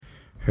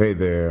Hey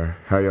there,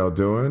 how y'all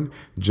doing?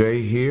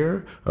 Jay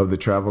here of The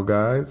Travel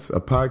Guides, a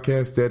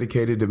podcast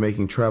dedicated to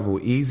making travel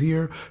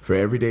easier for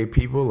everyday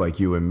people like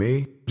you and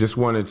me. Just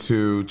wanted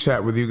to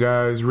chat with you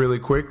guys really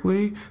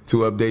quickly to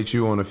update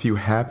you on a few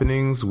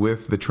happenings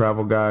with the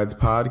Travel Guides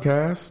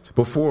podcast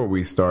before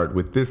we start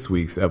with this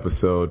week's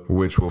episode,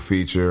 which will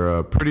feature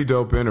a pretty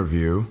dope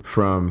interview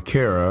from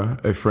Kara,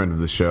 a friend of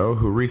the show,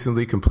 who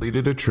recently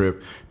completed a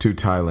trip to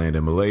Thailand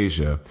and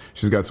Malaysia.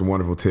 She's got some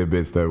wonderful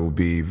tidbits that will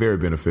be very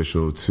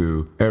beneficial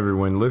to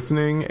everyone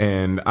listening,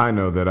 and I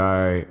know that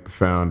I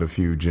found a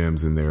few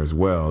gems in there as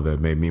well that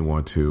made me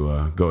want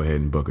to go ahead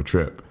and book a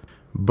trip.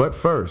 But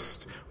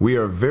first, we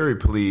are very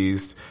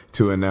pleased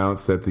to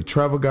announce that the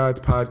Travel Guides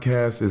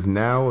podcast is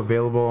now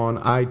available on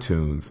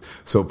iTunes.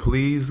 So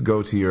please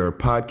go to your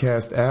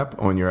podcast app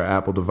on your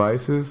Apple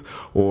devices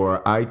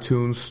or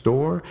iTunes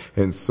store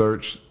and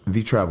search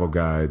The Travel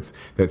Guides.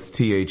 That's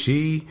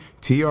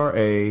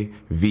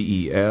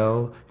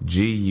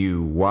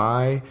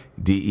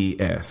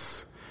TheTravelGuides.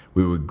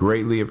 We would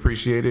greatly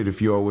appreciate it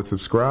if you all would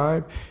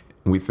subscribe.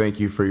 We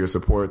thank you for your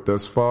support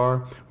thus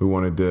far. We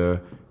wanted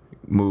to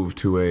move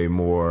to a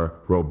more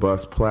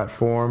robust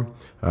platform,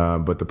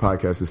 but the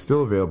podcast is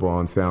still available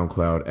on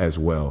SoundCloud as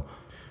well.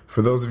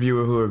 For those of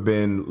you who have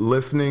been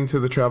listening to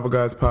the Travel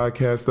Guides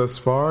podcast thus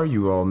far,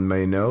 you all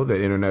may know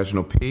that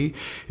International P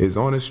is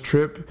on his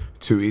trip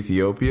to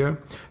Ethiopia.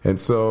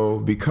 And so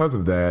because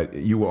of that,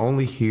 you will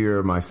only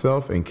hear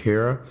myself and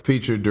Kara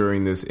featured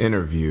during this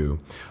interview.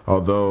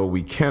 Although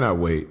we cannot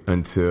wait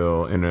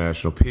until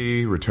International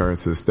P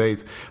returns to the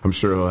States. I'm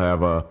sure he'll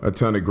have a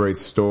ton of great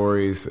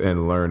stories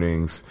and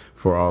learnings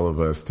for all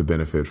of us to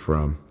benefit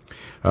from.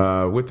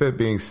 With that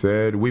being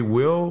said, we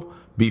will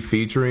be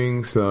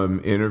featuring some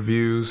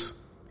interviews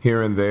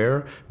here and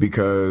there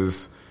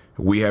because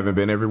we haven't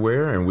been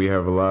everywhere and we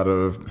have a lot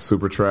of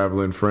super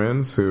traveling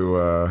friends who,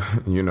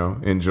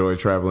 enjoy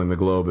traveling the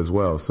globe as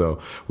well. So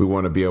we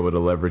want to be able to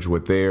leverage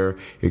what their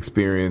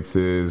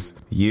experiences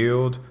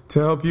yield to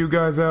help you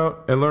guys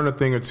out and learn a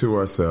thing or two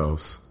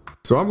ourselves.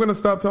 So I'm going to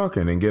stop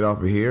talking and get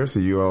off of here so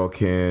you all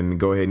can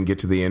go ahead and get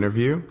to the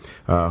interview.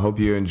 Hope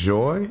you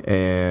enjoy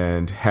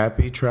and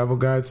happy Travel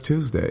Guides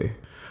Tuesday.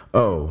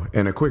 Oh,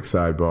 and a quick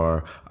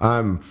sidebar.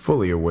 I'm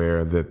fully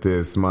aware that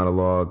this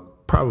monologue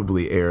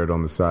probably aired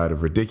on the side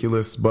of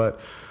ridiculous, but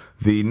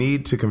the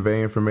need to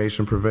convey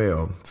information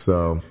prevailed.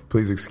 So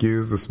please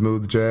excuse the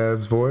smooth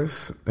jazz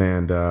voice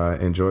and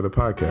enjoy the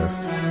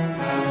podcast.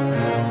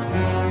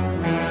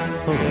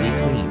 Totally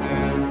clean.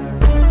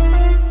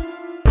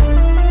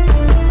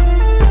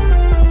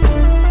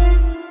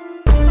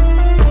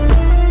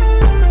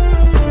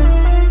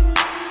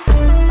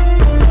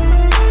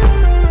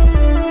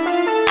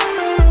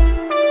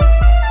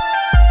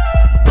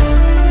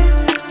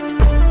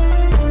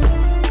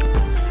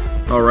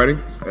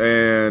 Alrighty,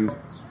 and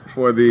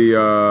for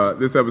the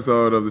this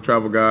episode of the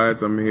Travel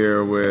Guides, I'm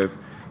here with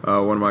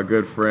one of my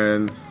good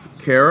friends,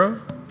 Kara.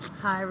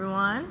 Hi,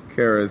 everyone.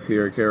 Kara is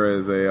here. Kara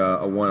is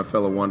a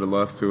fellow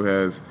Wanderlust who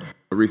has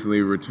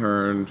recently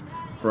returned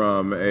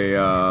from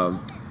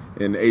an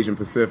Asian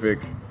Pacific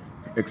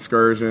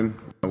excursion,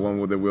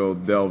 one that we'll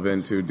delve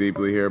into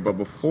deeply here. But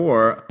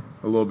before,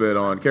 a little bit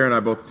on, Kara and I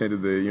both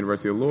attended the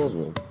University of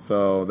Louisville,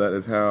 so that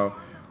is how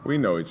we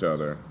know each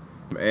other.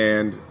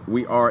 And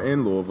we are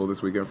in Louisville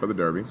this weekend for the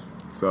Derby.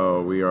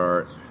 So we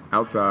are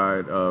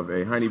outside of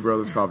a Heine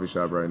Brothers coffee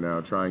shop right now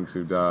trying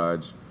to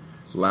dodge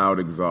loud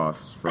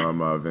exhaust from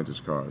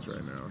vintage cars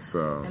right now.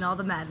 So and all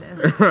the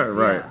madness.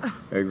 Right, yeah.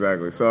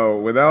 Exactly. So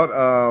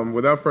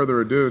without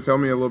further ado, tell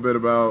me a little bit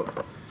about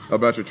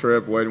your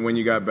trip, when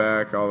you got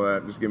back, all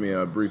that. Just give me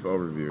a brief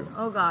overview.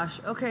 Oh, gosh.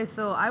 Okay,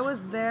 so I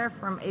was there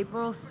from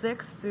April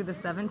 6th through the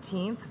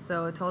 17th,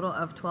 so a total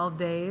of 12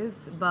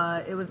 days.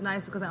 But it was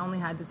nice because I only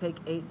had to take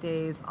 8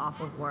 days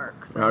off of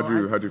work. So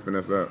how'd you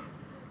finesse that?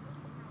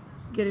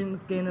 Getting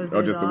those days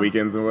Oh, just off. the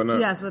weekends and whatnot?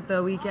 Yes, with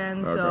the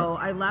weekends. Okay. So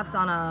I left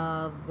on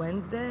a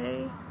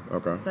Wednesday.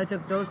 Okay. So I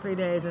took those 3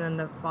 days and then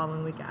the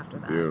following week after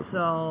that. Beautiful.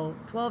 So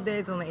 12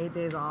 days, only 8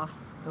 days off.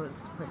 It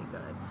was pretty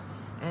good.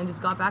 And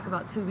just got back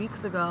about 2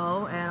 weeks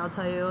ago, and I'll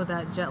tell you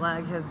that jet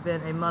lag has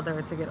been a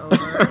mother to get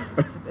over.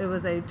 It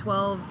was a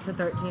 12 to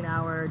 13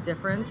 hour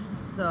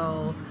difference,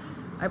 so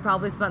I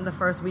probably spent the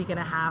first week and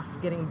a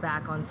half getting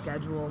back on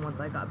schedule once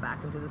I got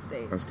back into the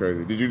States. That's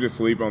crazy. Did you just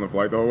sleep on the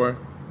flight the whole way?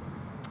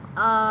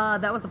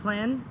 That was the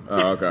plan.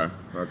 Oh, okay.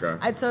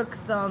 I took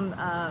some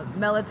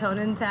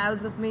melatonin tabs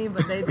with me,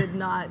 but they did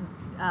not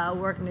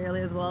work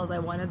nearly as well as I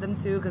wanted them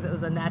to because it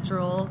was a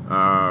natural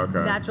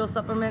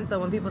supplement. So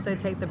when people say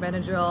take the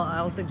Benadryl,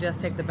 I'll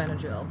suggest take the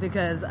Benadryl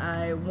because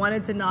I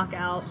wanted to knock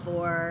out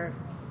for,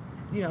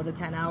 the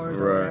 10 hours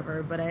or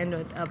whatever, but I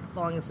ended up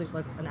falling asleep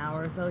like an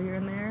hour or so here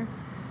and there.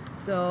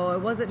 So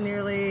it wasn't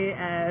nearly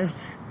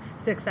as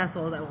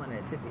successful as I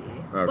wanted it to be.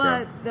 Okay.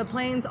 But the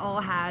planes all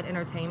had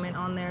entertainment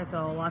on there,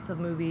 so lots of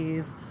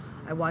movies.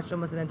 I watched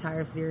almost an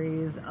entire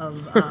series of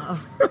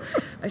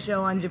a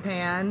show on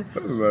Japan.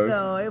 That was nice.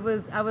 So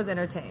I was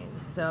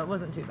entertained. So it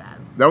wasn't too bad.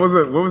 What was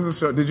the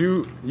show?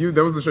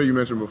 That was the show you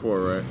mentioned before,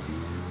 right?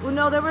 Well,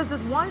 no, there was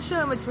this one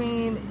show in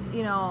between,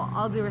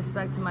 all due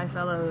respect to my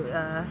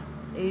fellow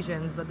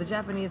Asians, but the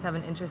Japanese have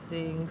an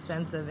interesting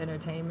sense of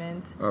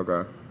entertainment.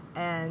 Okay.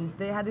 And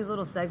they had these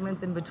little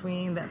segments in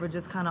between that were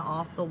just kind of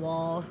off the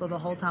wall. So the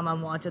whole time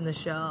I'm watching the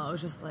show, I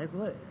was just like,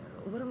 what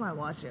am I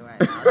watching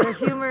right now? The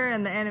humor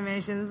and the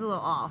animation is a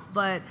little off.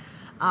 But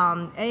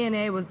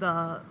ANA was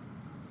the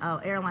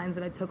airlines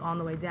that I took on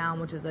the way down,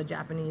 which is a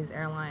Japanese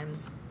airline.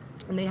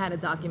 And they had a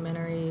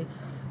documentary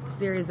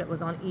series that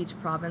was on each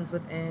province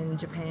within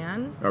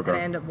Japan. Okay. And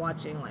I ended up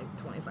watching like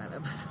 25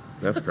 episodes.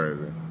 That's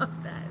crazy.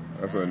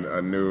 That's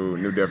a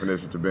new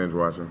definition to binge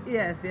watching.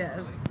 Yes.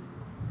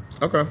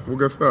 Okay, well,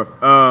 good stuff.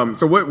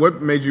 So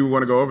what made you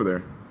want to go over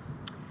there?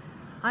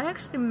 I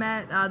actually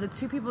met the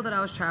two people that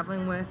I was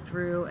traveling with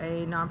through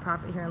a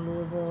nonprofit here in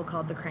Louisville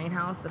called the Crane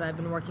House that I've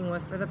been working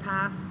with for the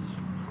past,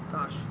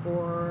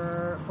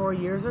 4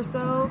 years or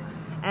so.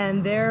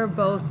 And they're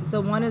both, so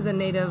one is a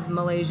native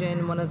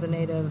Malaysian, one is a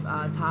native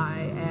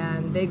Thai,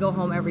 and they go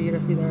home every year to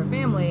see their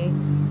family.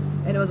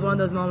 And it was one of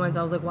those moments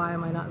I was like, why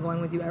am I not going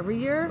with you every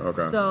year?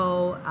 Okay.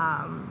 So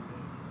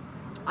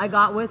I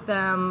got with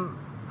them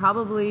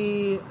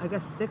probably,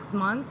 6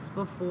 months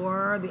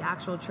before the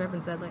actual trip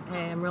and said, like,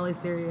 hey, I'm really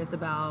serious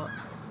about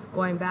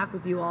going back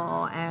with you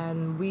all.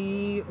 And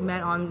we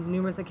met on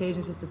numerous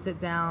occasions just to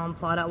sit down,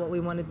 plot out what we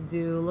wanted to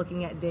do,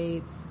 looking at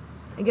dates.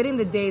 And getting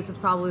the dates was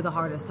probably the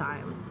hardest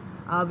time.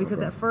 Because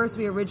at first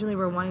we originally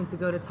were wanting to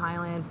go to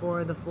Thailand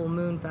for the Full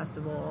Moon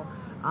Festival,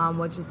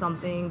 which is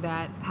something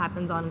that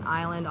happens on an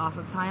island off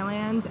of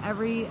Thailand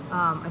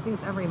I think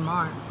it's every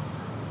month.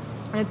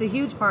 And it's a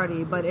huge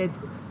party, but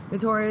it's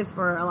notorious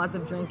for lots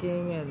of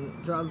drinking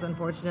and drugs,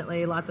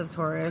 unfortunately, lots of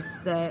tourists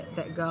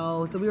that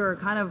go. So we were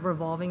kind of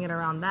revolving it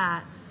around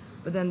that.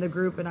 But then the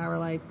group and I were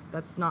like,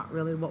 that's not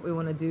really what we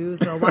want to do,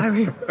 so why are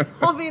we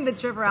revolving the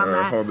trip around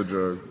that? Hold the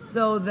drugs.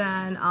 So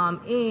then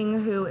Ing,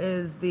 who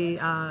is the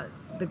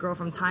girl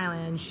from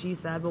Thailand, she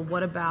said, well,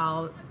 what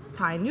about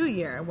Thai New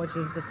Year, which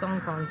is the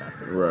Songkran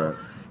Festival? Right.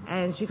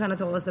 And she kind of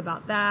told us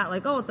about that,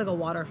 like, oh, it's like a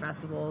water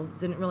festival.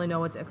 Didn't really know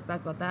what to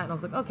expect about that. And I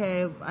was like,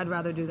 okay, I'd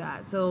rather do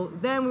that. So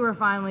then we were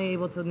finally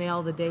able to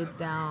nail the dates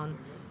down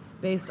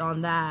based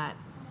on that.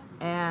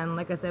 And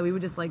like I said, we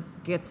would just like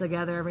get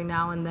together every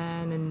now and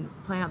then and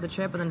plan out the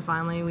trip. And then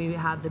finally we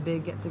had the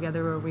big get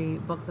together where we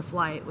booked the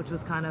flight, which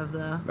was kind of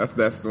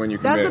that's when you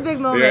commit. That's the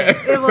big moment.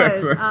 Yeah. It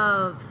was.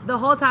 The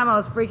whole time I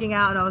was freaking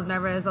out and I was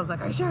nervous. I was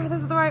like, are you sure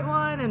this is the right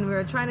one? And we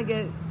were trying to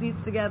get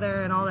seats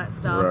together and all that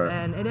stuff. Right.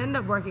 And it ended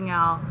up working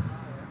out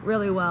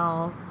really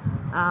well.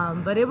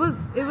 But it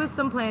was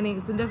some planning,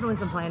 definitely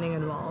some planning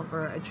involved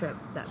for a trip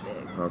that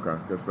big. Okay,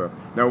 good stuff.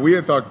 Now, we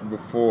had talked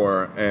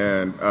before,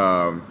 and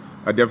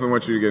I definitely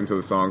want you to get into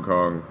the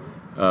Songkran.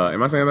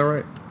 Am I saying that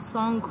right?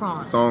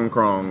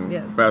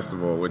 Songkran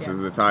Festival, which is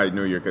the Thai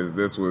New Year, because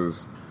this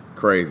was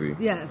crazy.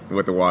 Yes.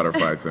 With the water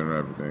fights and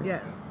everything.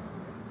 Yes.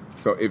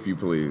 So, if you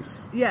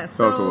please. Yes.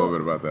 Tell us a little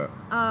bit about that.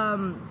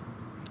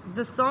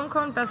 The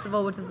Songkran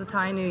Festival, which is the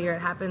Thai New Year,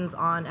 it happens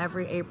on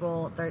every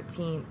April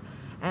 13th,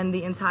 and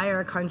the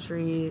entire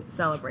country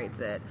celebrates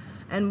it.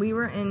 And we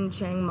were in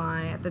Chiang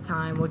Mai at the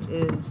time, which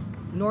is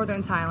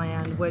northern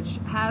Thailand, which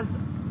has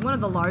one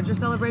of the larger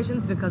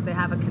celebrations because they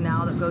have a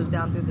canal that goes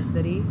down through the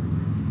city,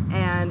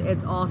 and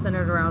it's all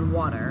centered around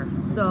water.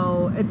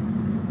 So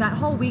it's that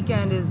whole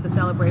weekend is the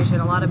celebration.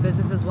 A lot of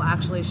businesses will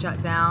actually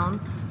shut down,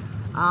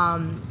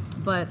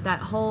 but that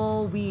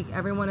whole week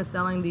everyone is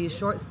selling these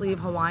short sleeve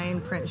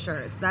Hawaiian print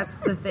shirts. That's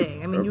the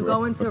thing. I mean, you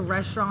go into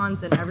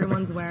restaurants and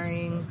everyone's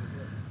wearing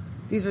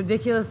these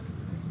ridiculous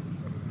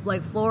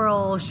like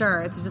floral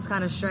shirts. It's just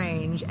kind of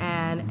strange,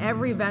 and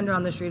every vendor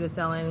on the street is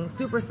selling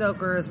super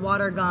soakers,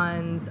 water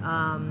guns,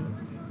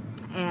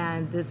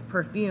 and this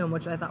perfume,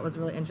 which I thought was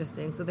really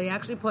interesting. So they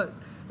actually put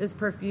this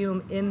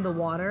perfume in the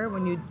water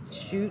when you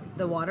shoot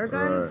the water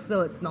guns,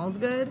 so it smells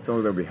good. It's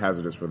only that would be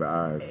hazardous for the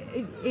eyes.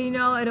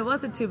 And it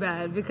wasn't too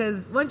bad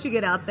because once you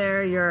get out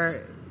there,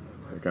 you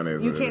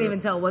can't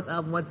even tell what's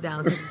up and what's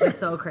down. It's just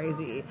so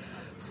crazy.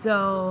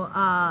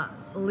 So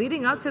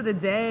leading up to the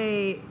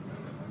day,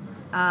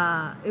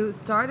 it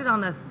started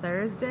on a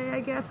Thursday,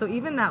 I guess. So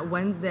even that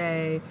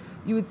Wednesday,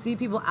 you would see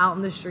people out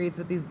in the streets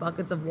with these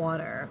buckets of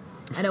water.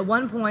 And at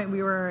one point,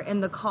 we were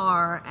in the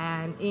car,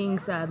 and Ing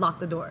said, lock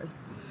the doors.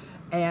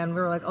 And we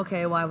were like,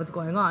 okay, why? What's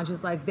going on?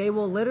 She's like, they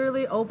will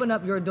literally open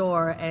up your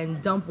door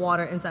and dump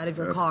water inside of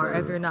your car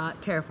if you're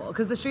not careful.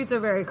 Because the streets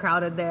are very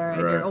crowded there,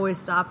 and you're always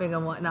stopping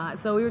and whatnot.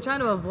 So we were trying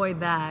to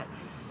avoid that.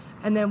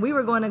 And then we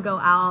were going to go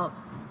out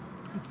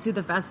to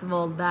the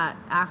festival that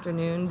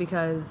afternoon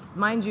because,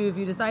 mind you, if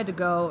you decide to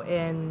go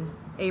in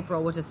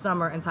April, which is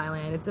summer in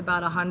Thailand, it's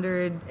about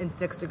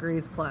 106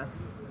 degrees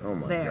plus. Oh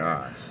my there.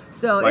 gosh.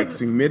 So like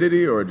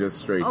humidity or just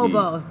straight heat?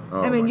 Both.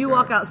 I mean, you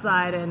walk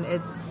outside and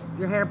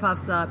your hair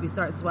puffs up, you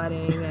start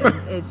sweating,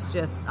 and it's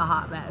just a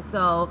hot mess.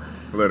 So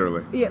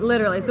literally. Yeah,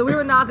 literally. So we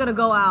were not going to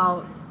go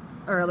out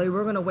early. We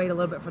were going to wait a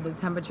little bit for the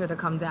temperature to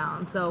come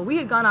down. So we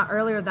had gone out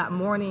earlier that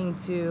morning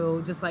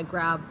to just like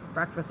grab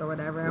breakfast or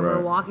whatever, and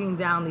we're walking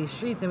down these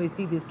streets and we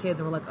see these kids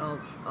and we're like,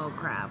 oh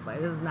crap, like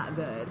this is not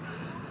good.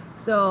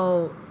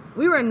 So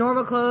we were in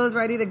normal clothes,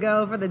 ready to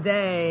go for the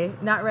day,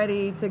 not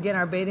ready to get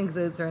our bathing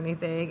suits or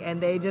anything.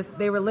 And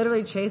they were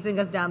literally chasing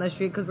us down the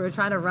street because we were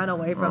trying to run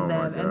away from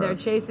them. And they're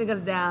chasing us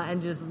down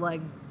and just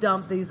like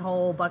dump these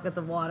whole buckets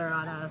of water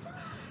on us.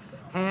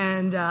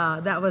 And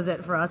that was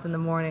it for us in the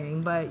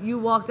morning. But you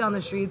walk down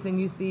the streets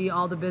and you see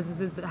all the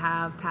businesses that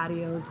have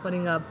patios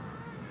putting up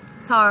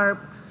tarp.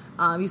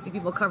 You see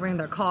people covering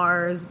their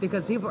cars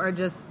because people are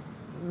just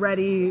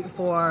ready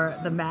for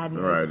the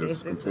madness, right, basically.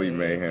 Just complete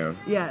mayhem.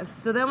 Yes.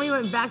 So then we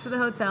went back to the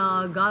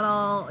hotel, got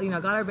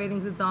our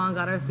bathing suits on,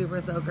 got our super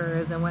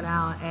soakers, and went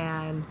out,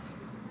 and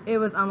it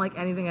was unlike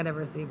anything I'd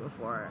ever seen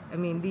before. I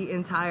mean, the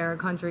entire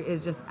country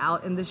is just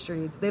out in the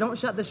streets. They don't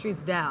shut the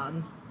streets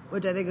down,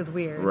 which I think is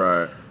weird.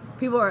 Right.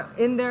 People are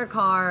in their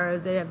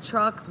cars. They have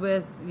trucks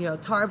with,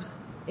 tarps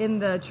in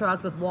the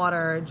trucks with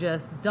water,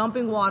 just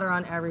dumping water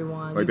on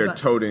everyone. Like they're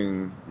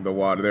toting the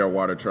water. They're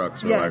water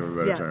trucks, for lack of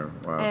a better term.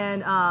 Wow.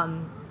 And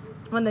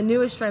one of the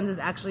newest trends is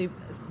actually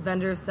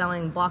vendors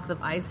selling blocks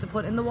of ice to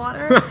put in the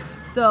water.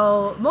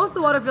 So most of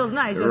the water feels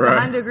nice. It's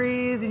 100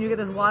 degrees and you get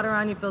this water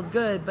on you, feels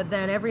good. But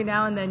then every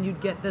now and then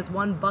you'd get this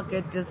one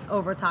bucket just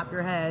over top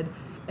your head.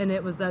 And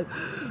it was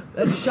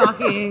that's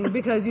shocking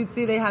because you'd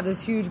see they have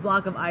this huge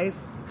block of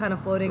ice kind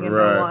of floating in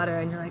the water,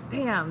 and you're like,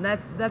 damn,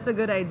 that's a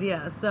good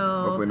idea.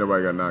 So hopefully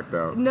nobody got knocked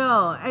out.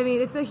 No, I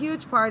mean, it's a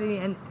huge party,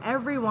 and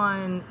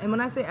everyone, and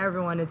when I say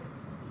everyone,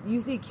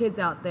 you see kids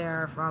out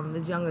there from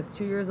as young as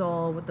 2 years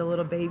old with the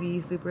little baby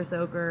super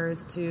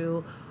soakers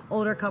to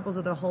older couples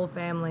with their whole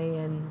family.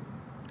 And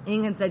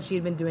Ingen said she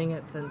had been doing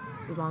it since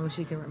as long as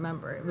she can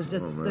remember. It was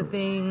just the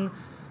thing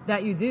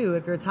that you do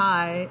if you're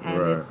Thai,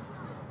 and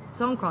it's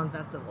Songkran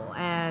Festival.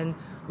 And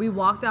we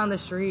walked down the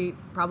street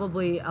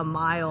probably a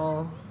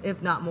mile,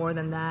 if not more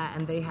than that,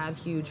 and they had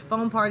huge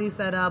foam parties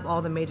set up.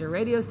 All the major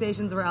radio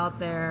stations were out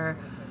there.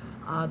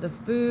 The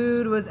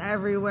food was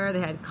everywhere.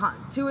 They had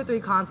 2 or 3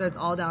 concerts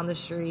all down the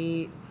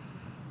street.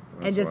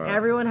 And just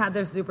everyone had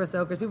their super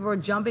soakers. People were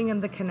jumping in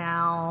the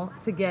canal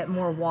to get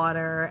more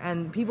water,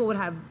 and people would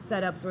have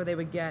setups where they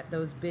would get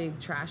those big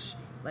trash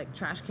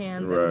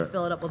cans and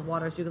fill it up with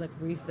water so you could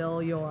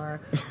refill your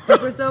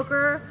super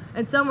soaker.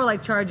 And some were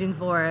charging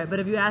for it, but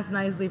if you asked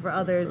nicely for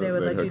others, they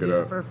would let you do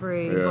it for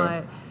free.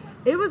 But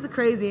it was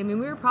crazy. I mean,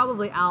 we were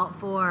probably out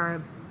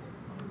for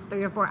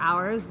 3 or 4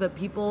 hours, but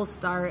people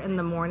start in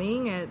the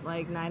morning at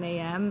 9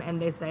 a.m.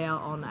 and they stay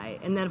out all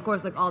night. And then of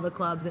course all the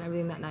clubs and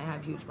everything that night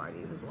have huge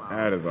parties as well.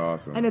 That is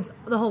awesome. And it's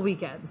the whole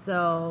weekend.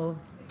 So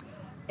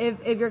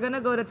if you're gonna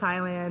go to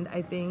Thailand,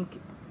 I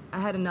think I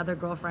had another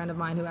girlfriend of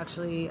mine who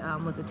actually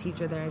was a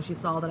teacher there, and she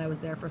saw that I was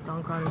there for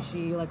Songkran, and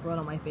she wrote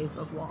on my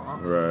Facebook wall.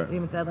 Right. She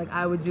even said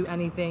I would do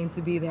anything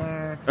to be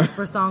there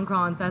for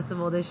Songkran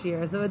Festival this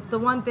year. So it's the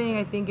one thing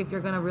I think if you're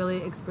gonna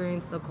really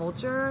experience the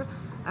culture,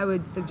 I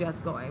would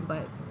suggest going.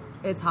 But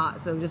it's hot,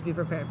 so just be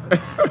prepared for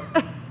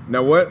that.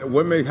 Now,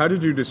 how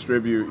did you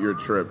distribute your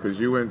trip? Because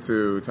you went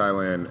to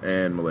Thailand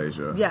and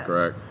Malaysia,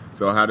 correct?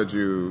 So how did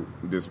you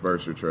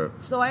disperse your trip?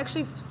 So I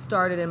actually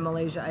started in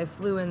Malaysia. I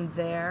flew in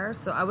there.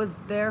 So I was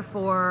there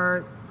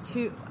for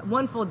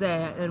one full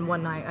day and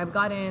one night. I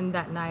got in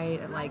that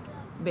night at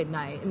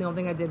midnight, and the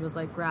only thing I did was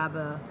grab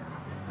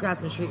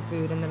some street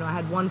food, and then I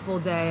had one full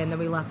day, and then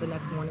we left the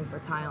next morning for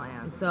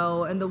Thailand.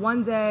 So in the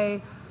one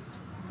day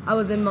I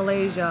was in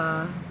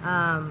Malaysia,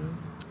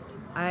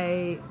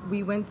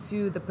 we went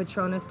to the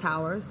Petronas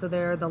Towers, so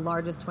they're the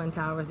largest twin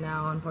towers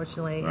now,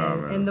 unfortunately,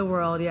 in the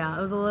world.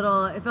 Yeah, it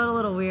felt a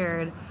little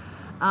weird.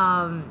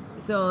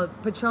 So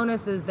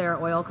Petronas is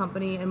their oil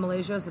company in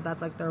Malaysia, so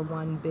that's their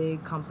one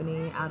big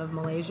company out of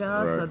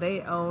Malaysia. Right. So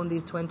they own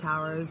these twin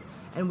towers,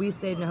 and we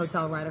stayed in a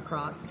hotel right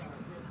across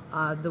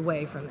the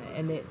way from it,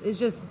 and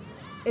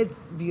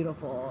it's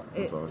beautiful.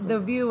 Awesome. The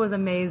view was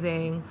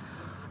amazing.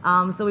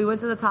 So we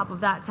went to the top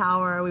of that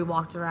tower. We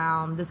walked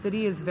around. The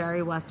city is very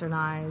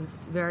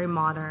westernized, very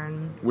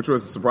modern. Which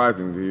was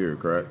surprising to you,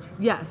 correct?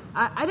 Yes.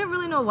 I didn't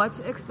really know what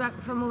to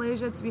expect from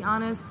Malaysia, to be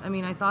honest. I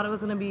mean, I thought it was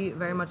going to be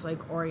very much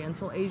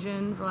Oriental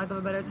Asian, for lack of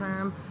a better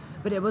term.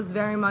 But it was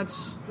very much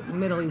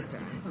Middle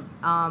Eastern.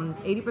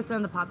 80%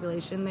 of the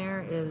population there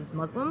is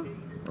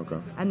Muslim. Okay.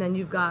 And then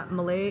you've got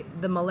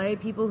the Malay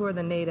people who are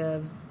the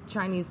natives,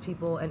 Chinese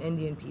people, and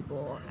Indian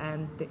people,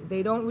 and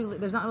they don't really.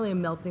 There's not really a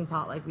melting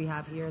pot like we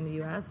have here in the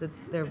U.S.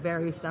 They're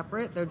very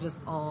separate. They're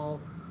just all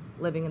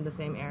living in the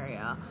same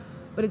area,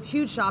 but it's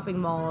huge shopping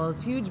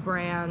malls, huge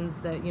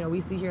brands that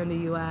we see here in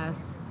the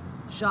U.S.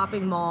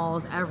 Shopping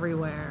malls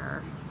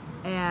everywhere,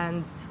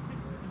 and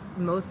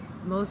most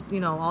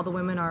all the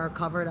women are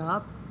covered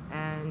up,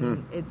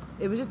 and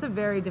it was just a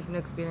very different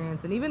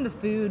experience, and even the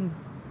food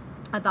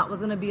I thought was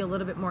going to be a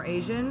little bit more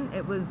Asian.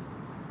 It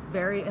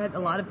had a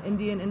lot of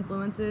Indian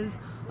influences,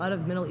 a lot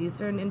of Middle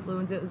Eastern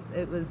influences.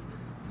 It was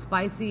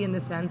spicy in the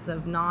sense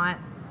of not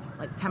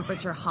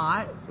temperature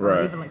hot,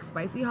 or even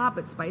spicy hot,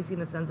 but spicy in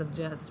the sense of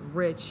just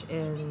rich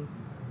in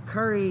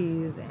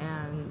curries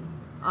and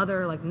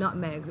other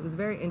nutmegs. It was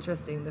very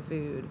interesting, the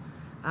food.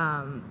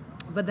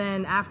 But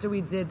then after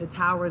we did the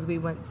towers, we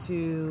went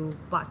to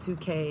Batu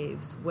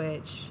Caves,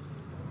 which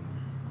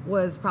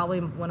was probably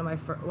one of my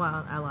first,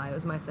 well, I lie, it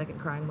was my second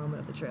crying moment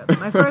of the trip.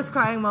 My first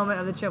crying moment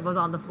of the trip was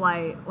on the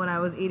flight when I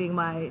was eating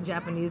my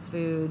Japanese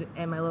food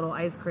and my little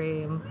ice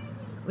cream,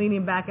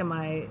 leaning back in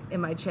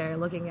my chair,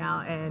 looking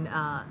out and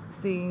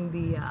seeing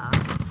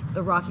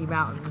the Rocky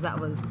Mountains. That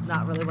was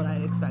not really what I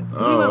had expected.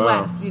 We went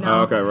west, you know.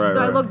 Oh, okay, right.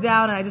 So I looked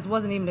down and I just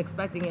wasn't even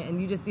expecting it,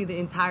 and you just see the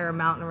entire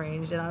mountain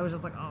range, and I was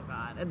just like, oh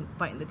God, and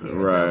fighting the tears.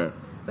 Right. So,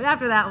 but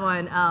after that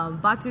one,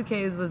 Batu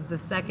Caves was the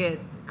second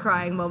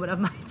crying moment of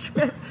my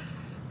trip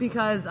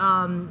because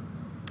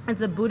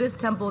it's a Buddhist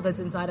temple that's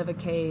inside of a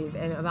cave,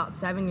 and about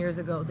 7 years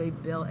ago they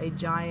built a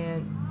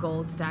giant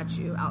gold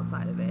statue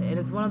outside of it. And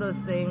it's one of those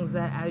things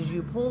that as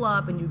you pull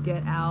up and you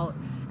get out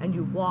and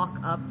you walk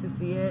up to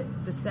see it,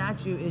 the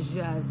statue is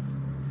just,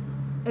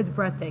 it's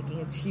breathtaking,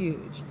 it's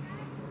huge.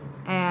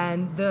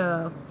 And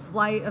the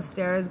flight of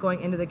stairs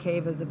going into the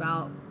cave is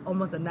about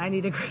almost a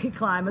 90-degree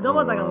climb. It's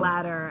almost like a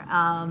ladder.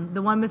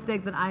 The one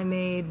mistake that I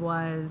made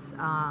was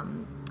I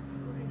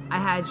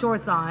had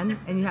shorts on,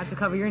 and you have to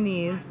cover your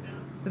knees.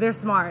 So they're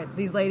smart.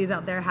 These ladies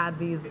out there had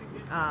these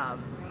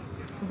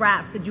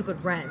wraps that you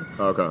could rent.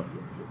 Okay.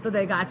 So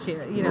they got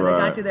you. You know, Right. they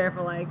got you there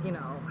for like, you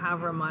know,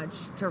 however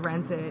much to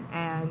rent it.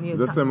 And Is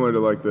this similar to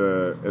like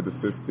at the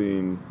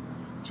Sistine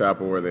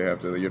Chapel where you have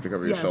to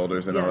cover your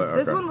shoulders and all that?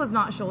 This Okay. one was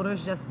not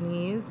shoulders, just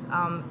knees,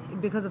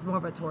 because it's more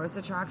of a tourist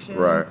attraction.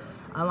 Right.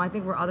 I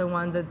think where other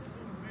ones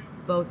it's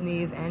both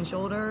knees and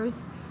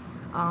shoulders.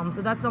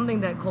 So that's something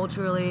that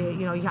culturally,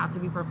 you know, you have to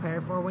be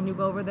prepared for when you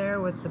go over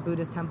there with the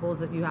Buddhist temples,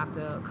 that you have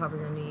to cover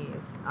your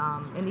knees.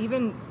 And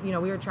even, you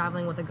know, we were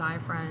traveling with a guy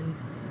friend,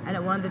 and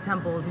at one of the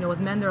temples, you know, with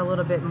men they're a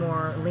little bit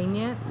more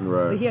lenient.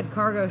 Right. But he had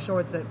cargo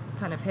shorts that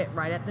kind of hit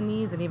right at the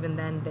knees, and even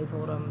then they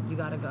told him, you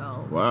got to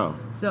go. Wow.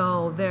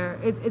 So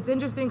it's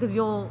interesting because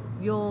you'll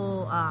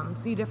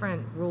see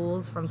different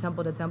rules from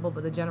temple to temple,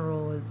 but the general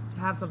rule is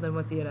have something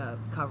with you to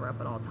cover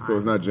up at all times. So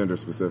it's not gender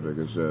specific.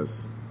 It's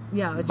just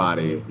it's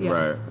body, just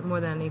yes, right?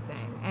 More than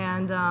anything.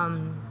 And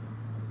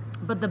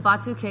but the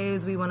Batu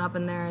Caves, we went up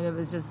in there and it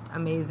was just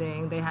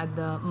amazing. They had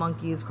the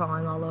monkeys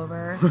crawling all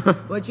over,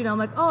 which, you know, I'm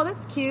like, oh,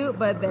 that's cute,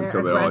 but they're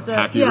Until they all aggressive.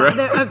 attack you, right?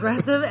 They're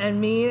aggressive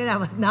and mean, and I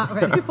was not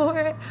ready for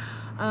it.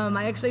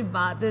 I actually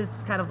bought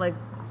this kind of like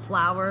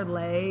flower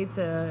lei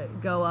to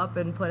go up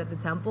and put at the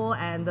temple,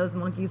 and those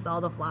monkeys saw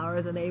the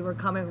flowers and they were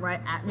coming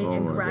right at me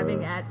and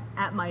grabbing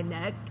at my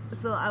neck.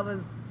 So I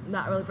was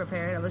not really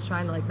prepared. I was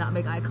trying to like not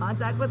make eye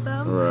contact with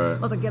them. Right. I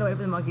was like, get away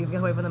from the monkeys, get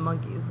away from the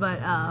monkeys. But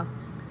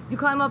you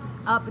climb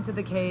up into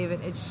the cave,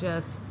 and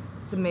it's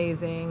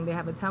amazing. They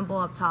have a temple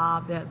up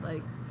top. They had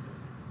like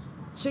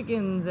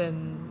chickens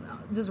and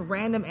just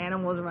random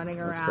animals running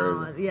around.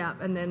 That's crazy. Yeah,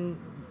 and then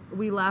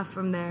we left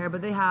from there,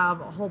 but they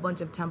have a whole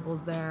bunch of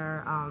temples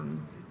there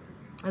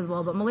as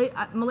well. But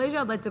Malaysia,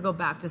 I'd like to go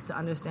back just to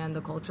understand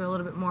the culture a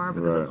little bit more,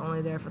 because I was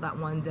only there for that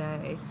one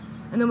day.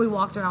 And then we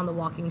walked around the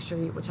walking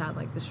street, which had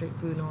like the street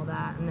food and all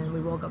that. And then we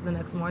woke up the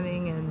next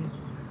morning and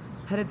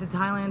headed to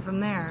Thailand from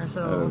there.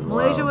 So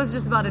Malaysia was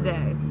just about a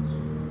day.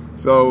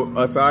 So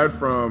aside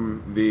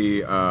from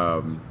the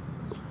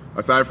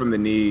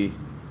knee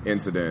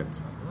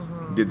incident,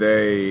 did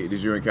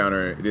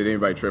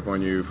anybody trip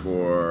on you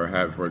for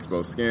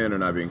exposed skin or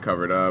not being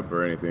covered up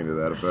or anything to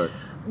that effect?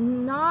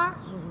 Not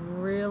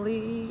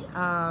really,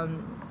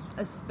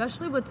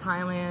 especially with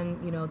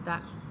Thailand. You know,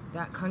 that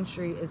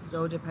country is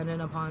so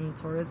dependent upon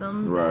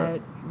tourism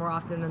that more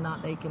often than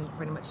not they can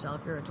pretty much tell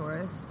if you're a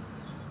tourist.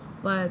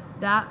 But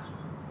that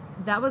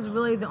was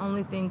really the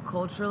only thing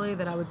culturally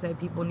that I would say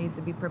people need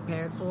to be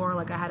prepared for.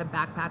 Like, I had a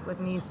backpack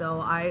with me,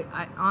 so I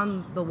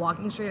on the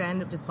walking street, I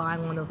ended up just buying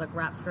one of those like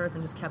wrap skirts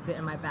and just kept it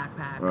in my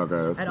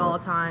backpack at all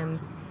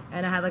times.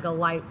 And I had like a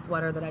light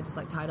sweater that I just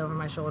like tied over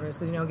my shoulders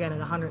because, you know, again, at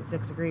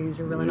 106 degrees,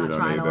 you're really not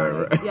trying to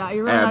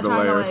you're really not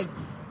trying to like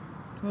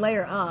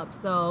layer up.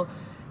 So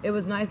it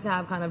was nice to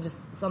have kind of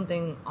just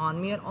something on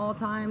me at all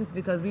times,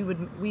 because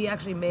we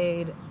actually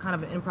made kind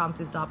of an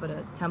impromptu stop at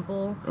a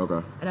temple.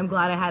 Okay. And I'm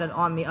glad I had it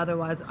on me.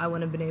 Otherwise, I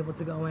wouldn't have been able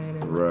to go in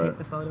and like, take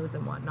the photos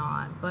and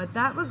whatnot. But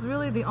that was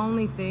really the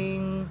only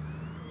thing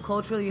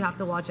culturally you have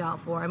to watch out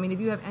for. I mean, if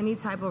you have any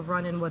type of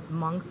run-in with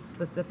monks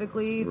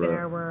specifically,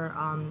 there were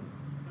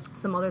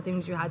some other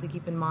things you had to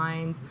keep in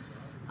mind.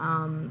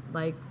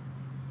 Like,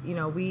 you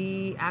know,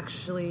 we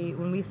actually,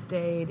 when we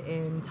stayed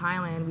in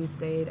Thailand, we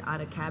stayed at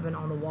a cabin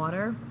on the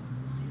water.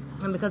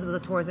 And because it was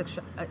a tourist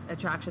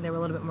attraction, they were a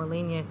little bit more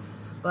lenient.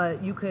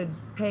 But you could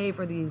pay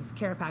for these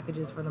care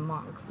packages for the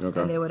monks.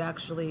 Okay. And they would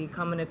actually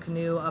come in a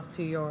canoe up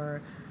to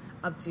your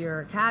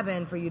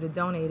cabin for you to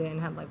donate it, and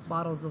have like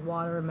bottles of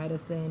water,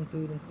 medicine,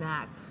 food, and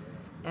snack.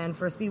 And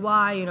for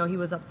CY, you know, he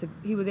was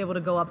able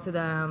to go up to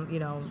them, you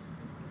know,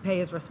 pay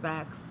his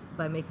respects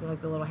by making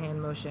like the little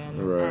hand motion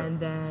and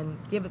then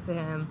give it to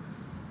him.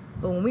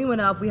 But when we went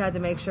up, we had to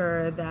make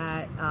sure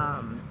that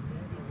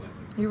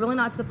you're really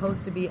not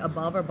supposed to be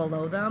above or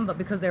below them, but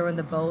because they were in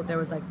the boat, there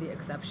was like the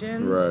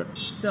exception. Right.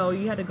 So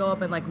you had to go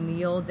up and like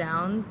kneel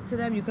down to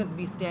them. You couldn't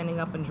be standing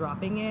up and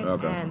dropping it.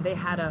 Okay. And they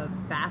had a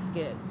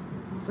basket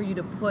for you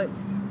to put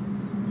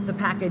the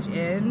package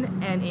in,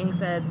 and Ing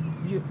said,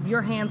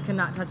 your hands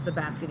cannot touch the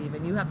basket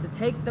even. You have to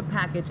take the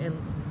package and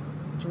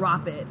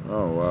drop it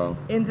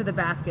into the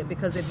basket,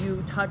 because if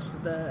you touch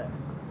the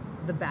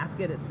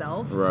basket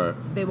itself,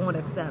 they won't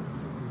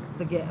accept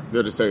the gift.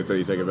 They'll just take it till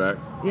you take it back?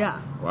 Yeah.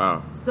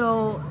 Wow.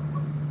 So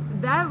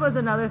that was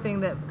another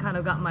thing that kind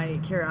of got my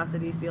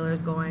curiosity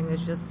feelers going,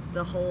 is just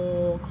the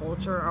whole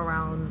culture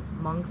around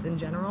monks in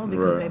general,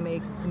 because they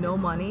make no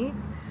money.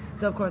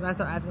 So, of course, I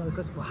started asking all the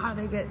questions, well, how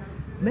do they get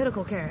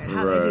medical care? And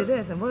how do they do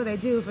this? And what do they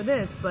do for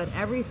this? But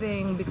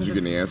everything... because did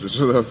you get any answers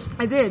to those?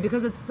 I did,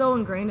 because it's so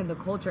ingrained in the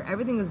culture.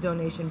 Everything is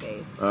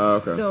donation-based.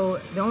 Okay.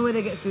 So the only way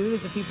they get food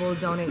is if people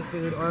donate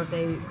food, or if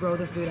they grow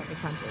the food at the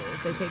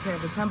temples. They take care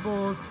of the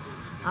temples.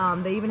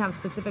 They even have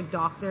specific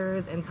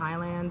doctors in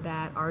Thailand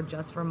that are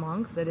just for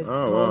monks, that it's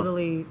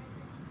totally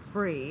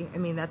free. I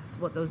mean, that's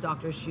what those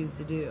doctors choose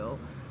to do.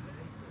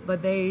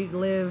 But they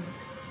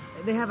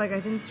have, like, I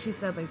think she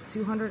said, like,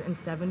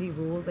 270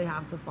 rules they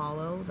have to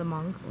follow, the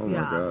monks. Oh, my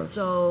gosh.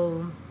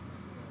 So,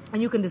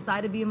 and you can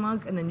decide to be a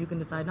monk, and then you can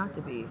decide not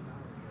to be.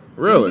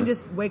 So really? you can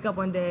just wake up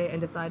one day and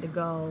decide to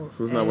go.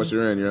 So it's not what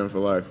you're in for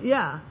life.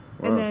 Yeah.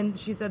 Wow. And then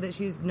she said that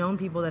she's known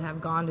people that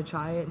have gone to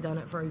try it, done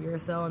it for a year or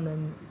so, and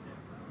then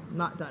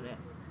not done it.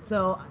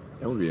 So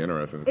that would be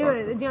interesting.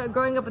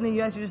 Growing up in the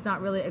U.S., you're just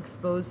not really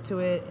exposed to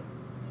it.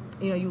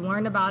 You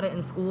learn about it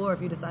in school, or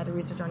if you decide to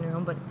research on your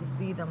own, but to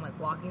see them, like,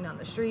 walking down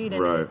the street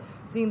and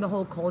seeing the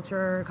whole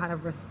culture kind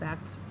of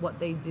respect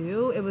what they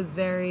do, it was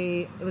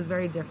very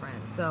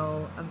different.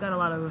 So I've got a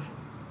lot of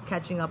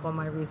catching up on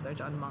my research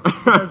on monks,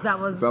 because that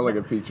was... Sound like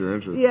it piqued your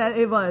interest. Yeah,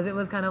 it was. It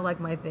was kind of like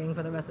my thing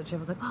for the rest of the trip.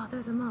 I was like, oh,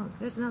 there's a monk,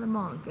 there's another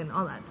monk, and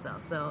all that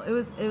stuff. So it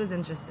was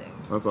interesting.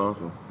 That's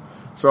awesome.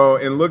 So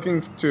in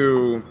looking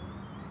to...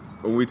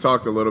 we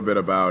talked a little bit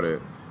about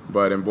it,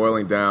 but in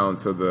boiling down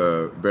to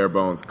the bare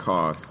bones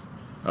costs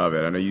of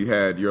it, I know you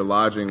had your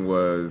lodging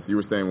you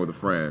were staying with a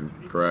friend,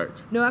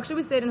 correct? No, actually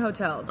we stayed in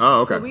hotels.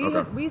 Oh, okay. So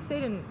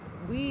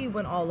we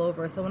went all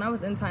over. So when I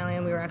was in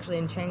Thailand, we were actually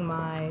in Chiang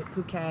Mai,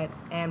 Phuket,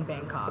 and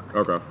Bangkok.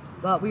 Okay.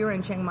 But we were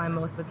in Chiang Mai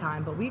most of the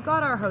time. But we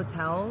got our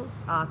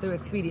hotels through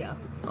Expedia.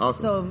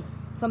 Awesome. So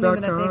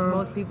something that I think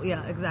most people,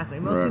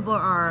 most people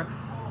are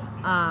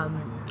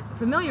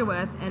familiar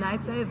with, and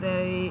I'd say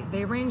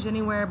they range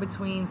anywhere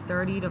between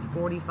 $30 to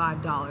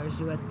 $45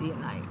 USD a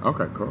night.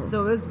 Okay, cool.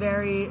 So it was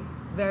very,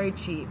 very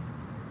cheap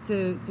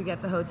to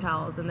get the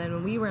hotels. And then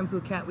when we were in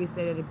Phuket, we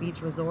stayed at a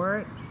beach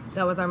resort.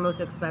 That was our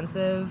most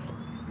expensive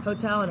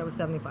hotel, and it was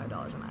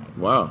 $75 a night.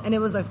 Wow. And it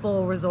was a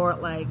full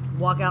resort, like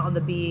walk out on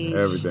the beach,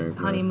 everything's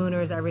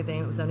honeymooners,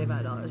 everything. It was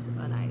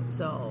 $75 a night.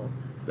 So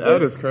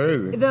that is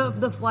crazy.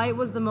 The flight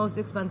was the most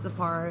expensive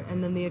part,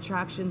 and then the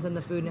attractions and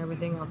the food and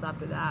everything else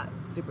after that,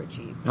 super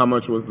cheap. How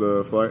much was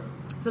the flight?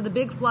 So the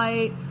big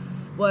flight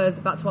was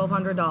about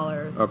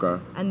 $1,200.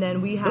 Okay. And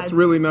then we had... That's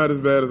really not as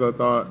bad as I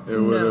thought it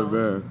would have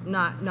been.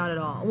 Not at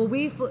all. Well,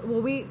 we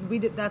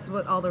did. That's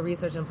what all the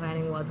research and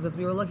planning was, because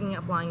we were looking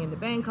at flying into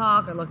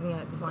Bangkok, or looking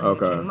at flying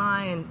into Chiang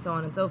Mai, and so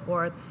on and so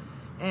forth.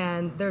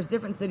 And there's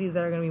different cities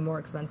that are going to be more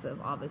expensive,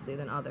 obviously,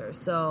 than others.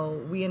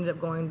 So we ended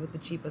up going with the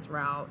cheapest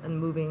route and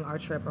moving our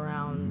trip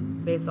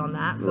around based on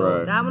that.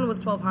 So that one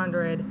was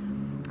 $1,200.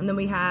 And then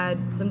we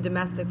had some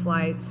domestic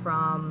flights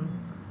from,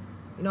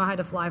 I had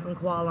to fly from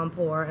Kuala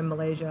Lumpur in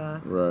Malaysia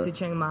to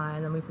Chiang Mai.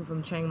 And then we flew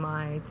from Chiang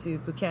Mai to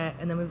Phuket.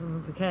 And then we flew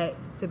from Phuket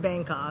to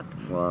Bangkok.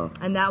 Wow.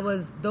 And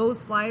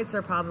those flights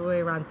are probably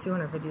around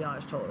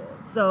 $250 total.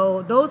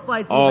 So those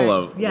flights...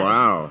 Yes.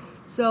 Wow.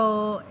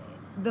 So...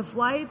 the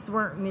flights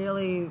weren't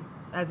nearly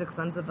as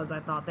expensive as I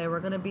thought they were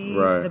going to be.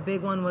 Right. The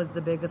big one was the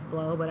biggest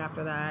blow, but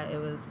after that, it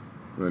was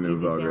then it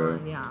was all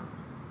good. Yeah.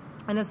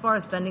 And as far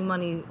as spending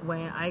money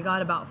went, I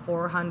got about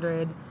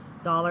 $400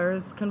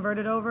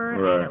 converted over,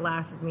 and it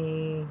lasted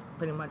me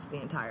pretty much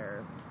the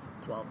entire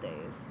 12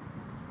 days.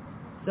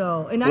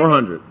 So, and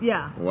 400.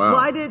 Yeah. Wow. Well,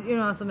 I did,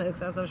 some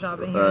excessive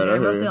shopping here and there,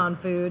 mostly on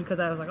food, because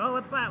I was like, oh,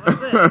 what's that?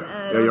 What's this?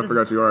 I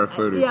forgot you are a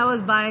foodie. Yeah, I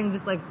was buying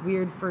just like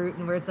weird fruit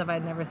and weird stuff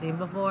I'd never seen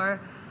before.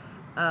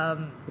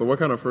 Well, what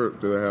kind of fruit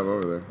do they have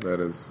over there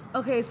that is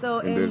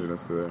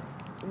indigenous to there?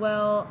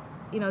 Well,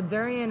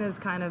 durian is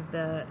kind of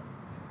the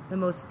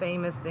most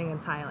famous thing in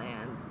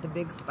Thailand. The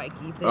big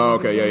spiky thing. Oh,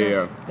 okay,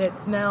 yeah. That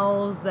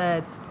smells,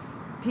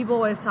 people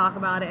always talk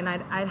about it, and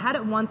I'd had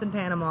it once in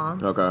Panama.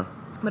 Okay.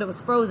 But it was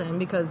frozen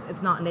because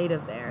it's not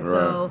native there.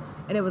 So,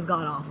 and it was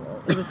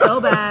god-awful. It was so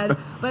bad.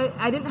 But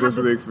I didn't have just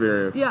for the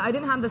experience. Yeah, I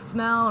didn't have the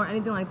smell or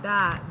anything like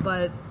that,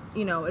 but...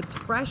 it's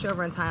fresh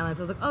over in Thailand,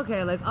 so I was like, okay,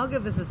 I'll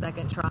give this a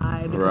second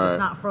try, because it's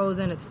not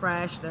frozen, it's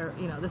fresh. They're,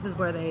 this is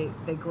where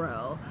they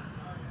grow.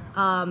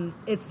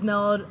 It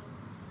smelled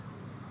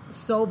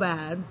so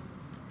bad,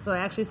 so I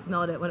actually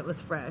smelled it when it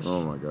was fresh.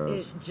 Oh my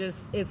gosh!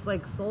 It's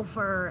like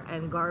sulfur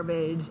and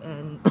garbage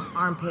and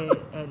armpit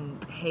and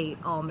hate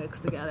all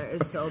mixed together.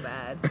 It's so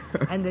bad,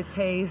 and the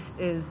taste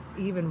is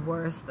even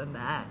worse than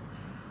that.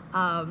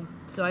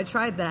 So I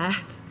tried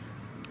that.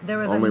 There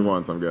was only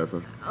once, I'm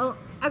guessing. Oh.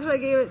 Actually, I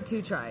gave it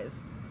 2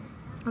 tries.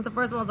 That's the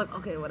first one. I was like,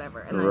 okay, whatever.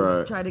 And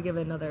I tried to give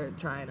it another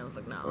try, and I was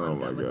like, no, I'm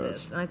done with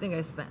this. And I think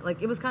I spent,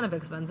 like, it was kind of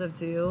expensive,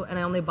 too. And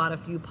I only bought a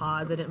few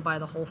pods. I didn't buy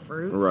the whole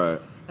fruit. Right.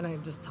 And I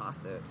just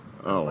tossed it.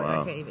 I was like,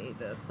 I can't even eat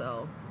this.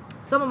 So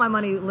some of my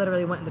money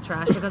literally went in the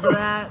trash because of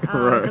that.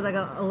 Because I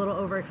got a little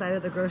overexcited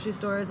at the grocery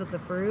stores with the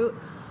fruit.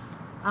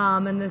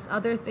 And this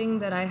other thing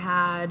that I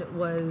had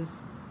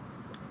was...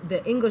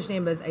 The English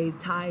name is a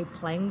Thai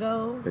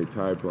Plango. A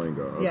Thai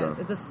Plango, okay. Yes,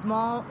 it's a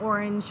small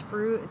orange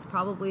fruit. It's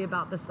probably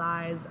about the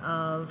size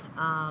of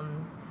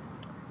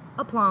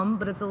a plum,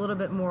 but it's a little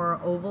bit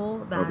more oval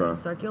than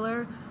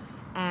circular.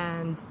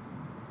 And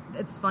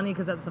it's funny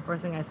because that's the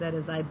first thing I said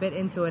is I bit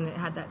into it and it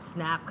had that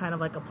snap kind of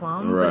like a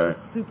plum, but it was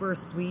super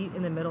sweet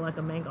in the middle like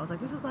a mango. I was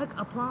like, this is like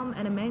a plum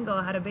and a mango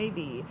had a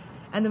baby.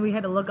 And then we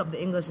had to look up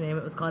the English name.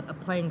 It was called a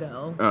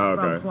Plango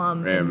from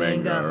plum and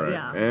mango. Right.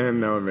 Yeah. And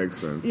now it makes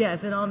sense.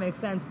 Yes, it all makes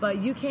sense. But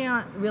you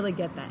can't really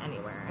get that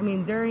anywhere. I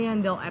mean,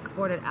 durian, they'll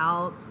export it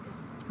out.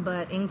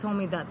 But Ing told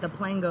me that the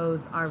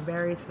Plangos are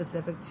very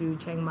specific to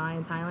Chiang Mai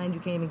in Thailand. You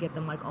can't even get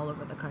them, like, all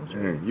over the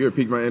country. Dang, you had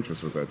piqued my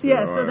interest with that, too.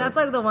 Yeah, so that's,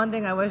 like, the one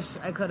thing I wish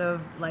I could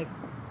have, like,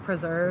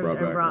 preserved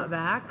and brought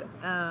back.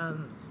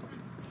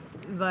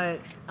 But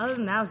other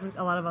than that, it's just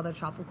a lot of other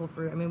tropical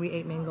fruit. I mean, we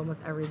ate mango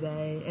almost every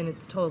day, and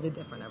it's totally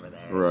different over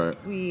there. Right.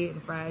 It's sweet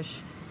and fresh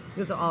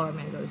because all our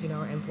mangoes,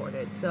 are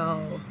imported.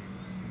 So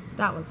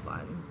that was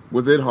fun.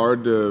 Was it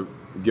hard to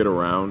get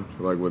around,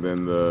 like,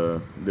 within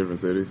the different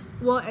cities?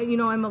 Well,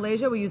 in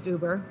Malaysia, we used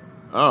Uber.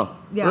 Oh,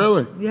 yeah.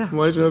 Really? Yeah.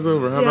 Malaysia has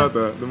Uber. How about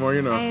that? The more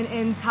you know. And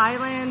in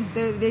Thailand,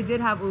 they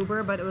did have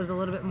Uber, but it was a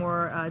little bit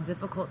more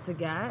difficult to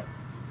get.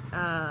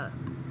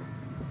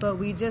 But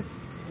we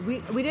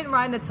didn't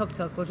ride in a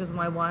tuk-tuk, which is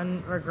my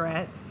one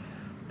regret.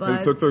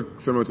 But is a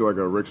tuk-tuk similar to like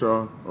a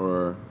rickshaw,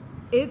 or?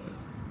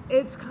 It's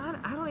kind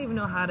of, I don't even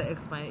know how to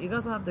explain it. You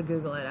guys will have to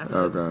Google it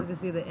afterwards to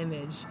see the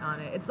image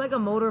on it. It's like a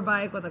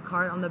motorbike with a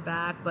cart on the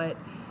back, but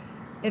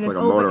it's like a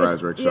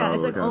motorized rickshaw. Yeah,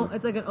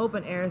 it's like an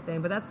open air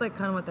thing, but that's like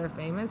kind of what they're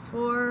famous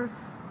for.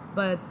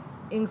 But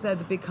Ing said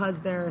that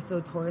because they're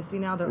so touristy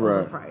now, they're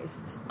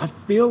overpriced. I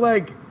feel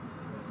like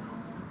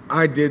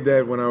I did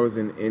that when I was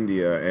in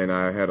India, and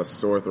I had a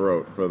sore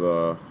throat for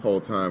the whole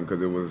time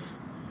because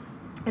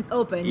it's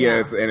open. Yeah,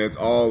 it's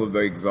all of the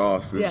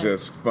exhaust is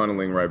just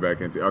funneling right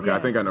back into. Okay, I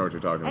think I know what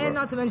you're talking about. And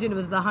not to mention it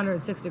was the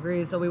 106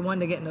 degrees, so we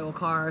wanted to get into a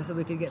car so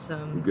we could get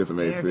some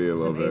AC a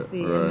little bit.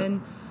 AC. Right. And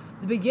then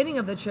the beginning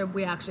of the trip,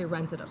 we actually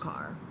rented a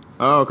car.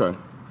 Oh, okay.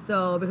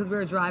 So, because we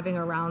were driving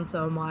around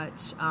so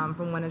much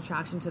from one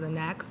attraction to the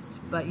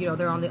next, but,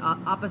 they're on the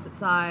opposite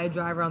side,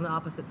 driver on the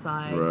opposite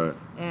side. Right.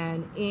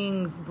 And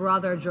Ing's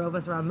brother drove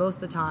us around most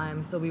of the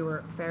time, so we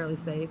were fairly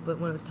safe. But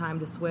when it was time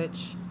to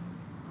switch,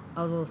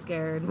 I was a little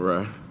scared.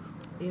 Right.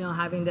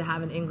 Having to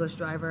have an English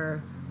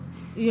driver,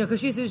 because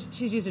she's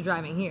used to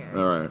driving here.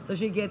 All right. So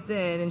she gets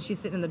in, and she's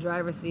sitting in the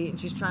driver's seat, and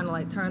she's trying to,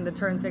 like, turn the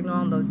turn signal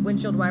on. The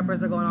windshield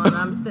wipers are going on, and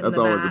I'm sitting in the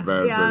back. That's always a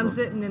bad signal. I'm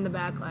sitting in the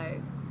back,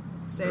 like,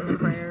 saying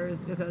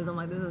prayers because I'm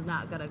like, this is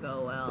not gonna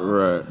go well.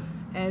 Right.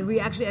 And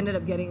we actually ended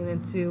up getting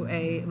into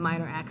a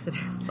minor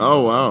accident.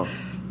 Oh wow!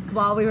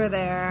 While we were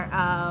there,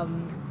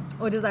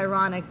 which is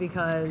ironic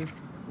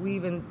because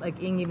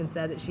Ing even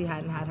said that she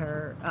hadn't had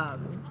her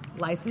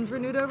license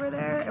renewed over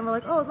there, and we're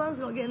like, oh, as long as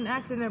we don't get in an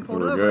accident and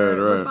pulled over,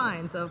 we're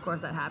fine. So of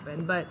course that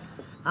happened, but.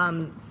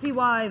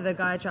 CY, the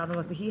guy traveling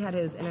with us, he had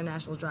his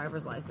international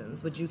driver's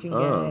license, which you can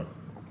get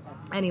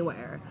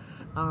anywhere.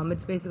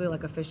 It's basically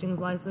like a fishing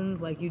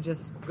license. Like, you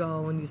just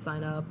go and you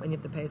sign up and you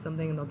have to pay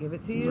something and they'll give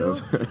it to you.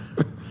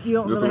 You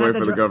don't just really have to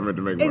to for the government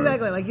to make money.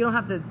 Exactly. Like, you don't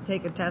have to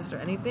take a test or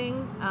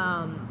anything.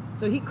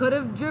 So he could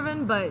have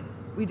driven, but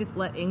we just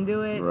let Ing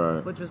do it,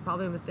 which was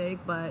probably a mistake.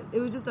 But it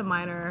was just a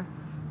minor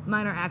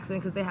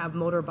accident because they have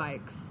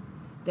motorbikes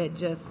that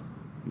just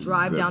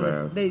drive down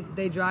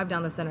they drive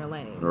down the center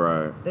lane.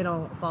 Right. They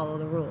don't follow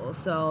the rules.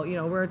 So,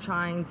 we're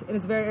trying to, and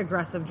it's very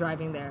aggressive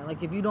driving there.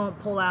 Like, if you don't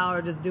pull out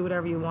or just do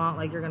whatever you want,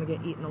 like, you're going to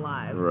get eaten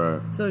alive.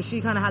 Right. So she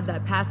kind of had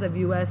that passive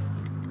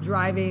U.S.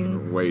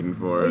 driving. Waiting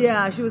for it.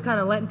 Yeah, she was kind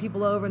of letting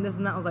people over and this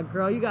and that. I was like,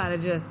 girl, you got to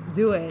just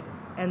do it.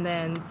 And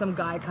then some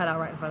guy cut out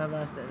right in front of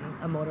us and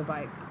a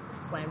motorbike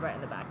slammed right in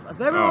the back of us.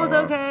 But everyone was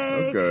okay.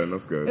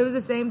 That's good. It was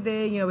the same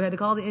thing. We had to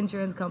call the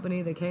insurance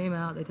company. They came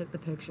out, they took the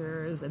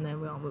pictures, and then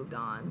we all moved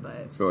on. But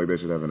I feel like they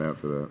should have an app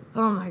for that.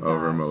 Oh my god.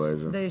 Over in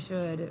Malaysia. They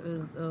should. It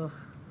was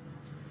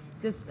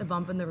just a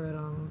bump in the road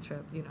on the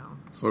trip,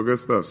 So good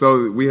stuff.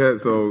 So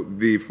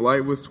the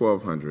flight was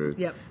 $1,200.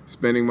 Yep.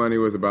 Spending money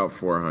was about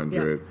 $400.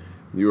 Yep.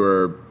 You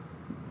were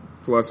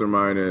plus or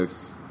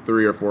minus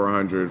 $300 or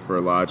 $400 for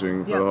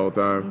lodging for the whole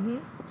time. Mm-hmm.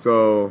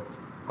 So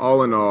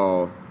all in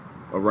all,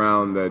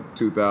 around that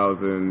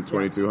 $2,000,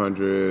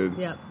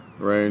 $2,200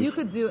 range. You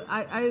could do.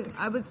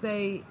 I would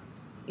say,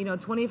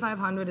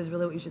 $2,500 is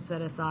really what you should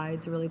set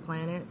aside to really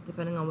plan it,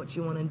 depending on what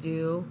you want to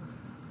do,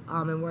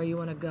 and where you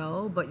want to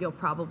go. But you'll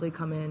probably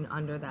come in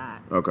under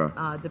that. Okay.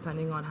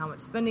 Depending on how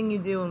much spending you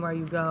do and where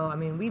you go. I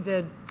mean, we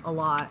did a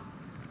lot.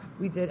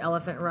 We did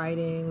elephant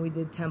riding. We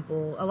did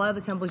temple. A lot of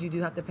the temples you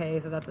do have to pay,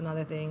 so that's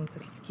another thing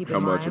to keep in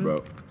mind. How much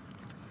about?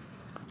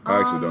 I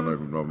actually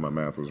don't know if my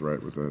math was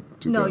right with that.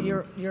 No,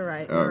 you're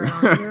right.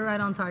 You're right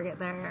on target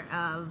there.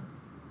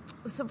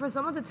 So for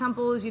some of the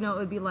temples, it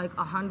would be like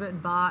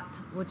 100 baht,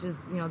 which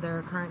is,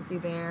 their currency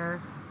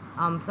there.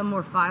 Some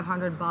were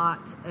 500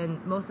 baht,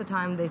 and most of the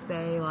time they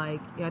say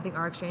like, I think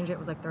our exchange rate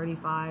was like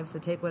 35. So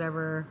take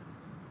whatever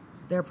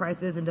their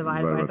price is and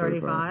divide it by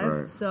 35.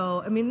 Right.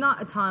 So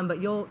not a ton,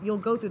 but you'll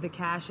go through the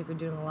cash if you're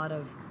doing a lot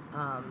of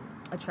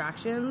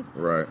attractions.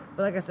 Right.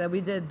 But like I said,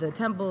 we did the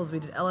temples, we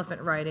did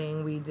elephant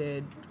riding, we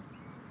did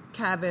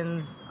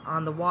cabins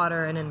on the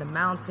water and in the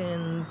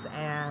mountains,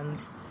 and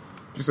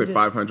did you say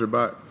 500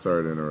 baht?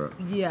 Sorry to interrupt.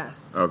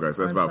 Yes. Okay,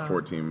 so that's about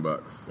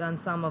 $14. On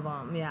some of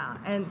them, yeah.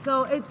 And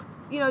so it,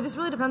 just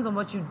really depends on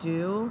what you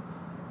do.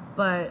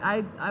 But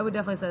I would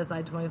definitely set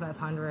aside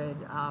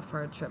 $2,500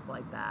 for a trip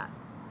like that.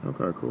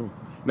 Okay, cool.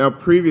 Now,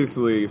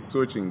 previously,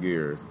 switching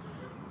gears.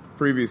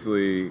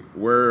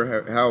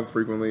 How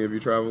frequently have you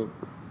traveled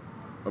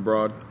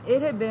abroad?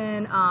 It had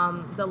been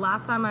the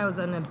last time I was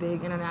on a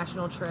big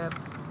international trip.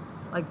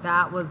 Like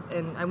that was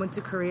I went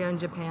to Korea and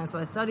Japan. So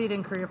I studied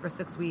in Korea for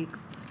 6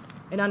 weeks.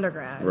 In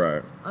undergrad.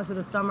 Right. So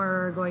the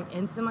summer going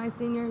into my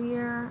senior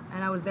year,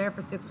 and I was there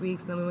for 6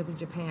 weeks, and then we went to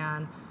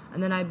Japan.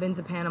 And then I've been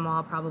to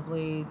Panama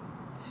probably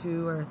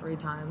 2 or 3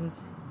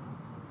 times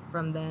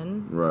from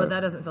then. Right. But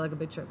that doesn't feel like a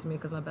big trip to me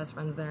because my best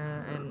friend's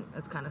there, and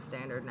it's kind of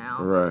standard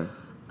now. Right.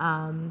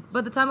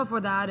 But the time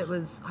before that, it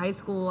was high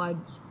school.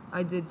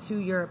 I did 2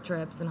 Europe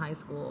trips in high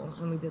school,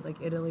 and we did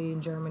like Italy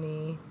and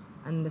Germany.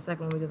 And the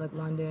second one we did like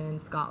London,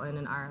 Scotland,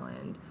 and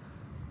Ireland.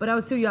 But I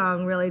was too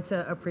young, really,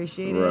 to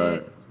appreciate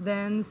it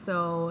then.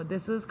 So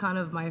this was kind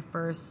of my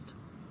first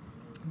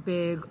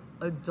big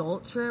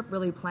adult trip,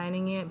 really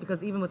planning it.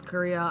 Because even with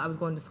Korea, I was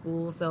going to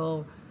school.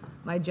 So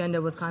my agenda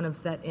was kind of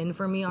set in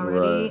for me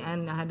already. Right.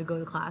 And I had to go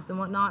to class and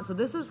whatnot. So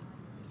this was,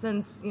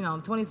 since,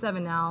 I'm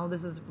 27 now,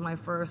 this is my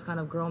first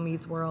kind of girl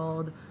meets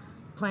world.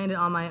 Planned it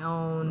on my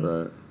own.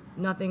 Right.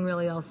 Nothing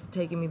really else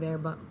taking me there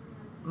but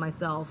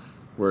myself.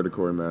 Word to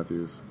Corey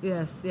Matthews.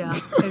 Yes, yeah,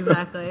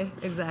 exactly.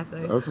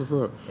 That's what's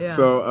up. Yeah.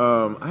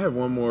 So I have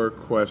one more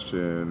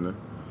question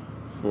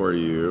for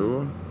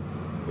you.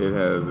 It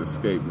has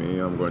escaped me.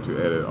 I'm going to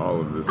edit all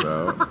of this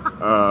out.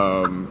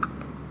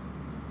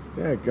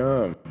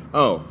 Dadgum.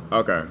 Oh,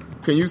 okay.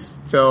 Can you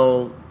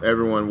tell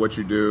everyone what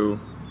you do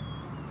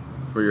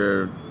for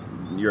your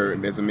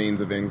as a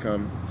means of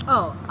income?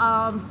 So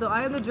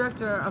I am the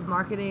director of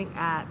marketing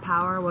at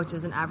Power, which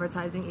is an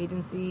advertising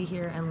agency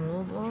here in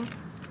Louisville.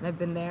 And I've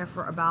been there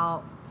for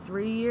about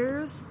 3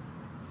 years.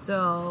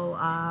 So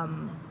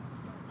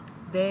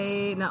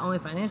they not only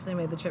financially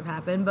made the trip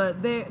happen,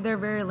 but they're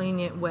very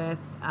lenient with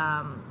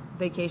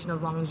vacation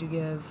as long as you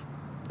give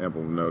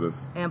ample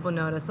notice.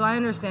 So I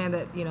understand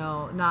that,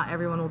 not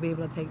everyone will be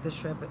able to take this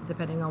trip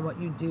depending on what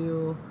you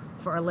do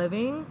for a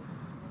living.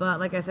 But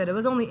like I said, it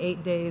was only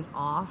 8 days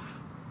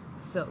off,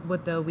 so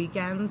with the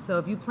weekends. So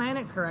if you plan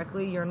it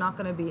correctly, you're not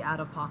going to be out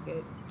of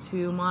pocket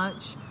too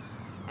much.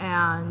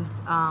 And,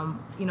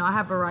 I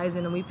have Verizon,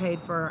 and we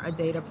paid for a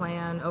data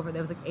plan there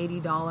was like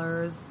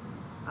 $80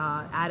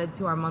 added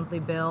to our monthly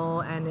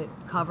bill, and it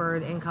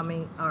covered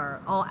incoming or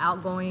all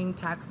outgoing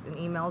texts and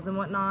emails and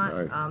whatnot.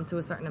 Nice. To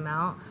a certain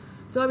amount.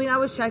 So, I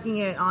was checking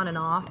it on and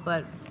off,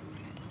 but,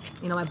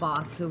 my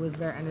boss, who was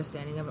very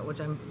understanding of it,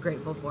 which I'm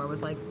grateful for,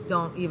 was like,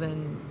 don't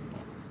even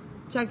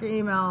check your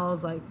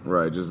emails, like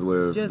just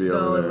live, just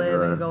go and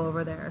live and go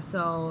over there.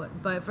 So,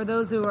 but for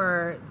those who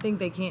think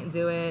they can't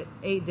do it,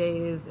 8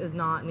 days is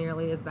not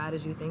nearly as bad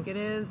as you think it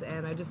is,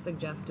 and I just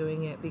suggest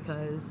doing it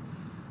because,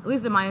 at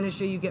least in my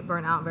industry, you get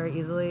burnt out very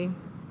easily,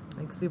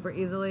 like super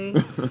easily.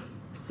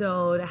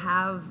 So to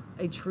have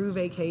a true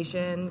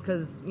vacation,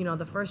 because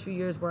the first few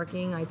years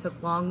working, I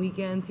took long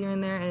weekends here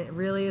and there, and it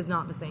really is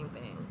not the same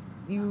thing.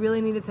 You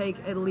really need to take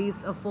at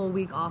least a full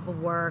week off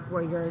of work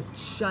where you're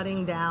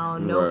shutting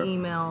down, no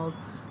emails,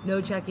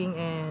 no checking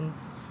in.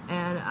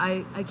 And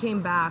I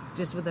came back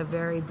just with a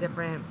very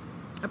different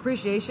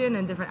appreciation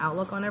and different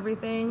outlook on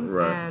everything.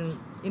 Right. And,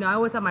 I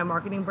always have my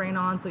marketing brain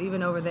on. So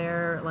even over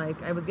there,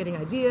 like, I was getting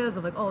ideas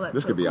of like, oh, that's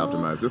this so could be cool.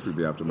 optimized. This could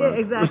be optimized. Yeah,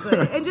 exactly.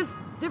 And just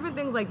different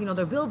things like,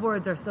 their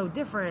billboards are so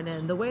different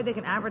and the way they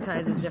can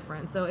advertise is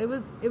different. So it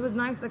was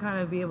nice to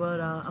kind of be able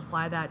to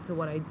apply that to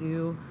what I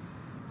do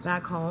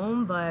back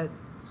home. But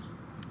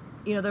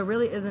there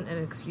really isn't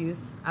an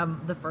excuse.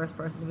 I'm the first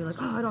person to be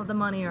like, oh, I don't have the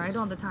money, or I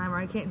don't have the time, or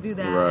I can't do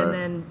that. Right. And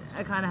then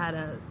I kind of had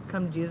to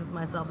come to Jesus with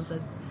myself and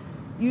said,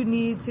 you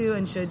need to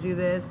and should do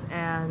this.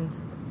 And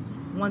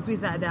once we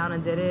sat down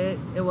and did it,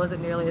 it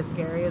wasn't nearly as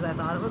scary as I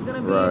thought it was going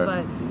to be. Right.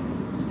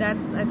 But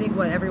that's, I think,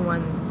 what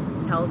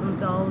everyone tells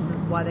themselves is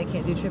why they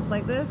can't do trips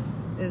like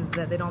this, is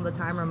that they don't have the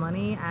time or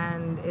money,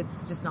 and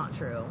it's just not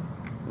true.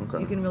 Okay.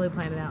 You can really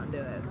plan it out and do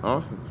it.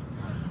 Awesome.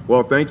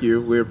 Well, thank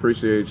you. We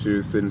appreciate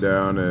you sitting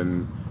down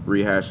and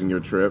rehashing your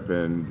trip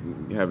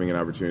and having an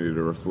opportunity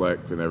to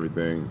reflect and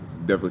everything.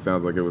 It definitely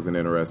sounds like it was an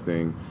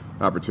interesting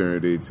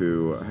opportunity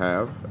to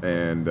have.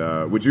 And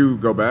would you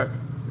go back?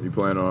 You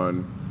plan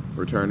on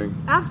returning?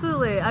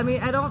 Absolutely. I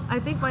mean, I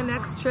think my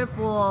next trip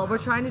we're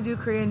trying to do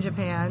Korea and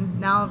Japan.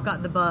 Now I've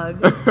got the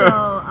bug. So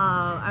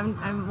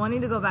I'm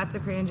wanting to go back to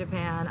Korea and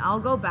Japan. I'll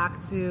go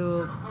back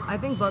to, I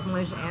think, both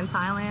Malaysia and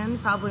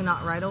Thailand. Probably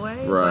not right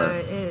away,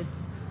 but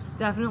it's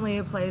definitely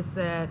a place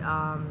that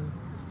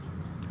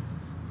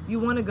you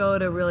want to go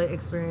to really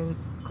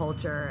experience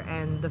culture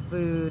and the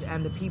food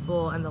and the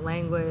people and the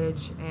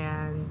language,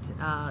 and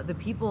the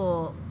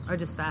people are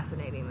just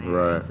fascinating there.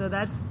 Right. So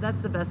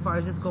that's the best part,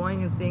 is just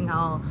going and seeing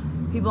how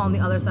people on the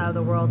other side of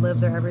the world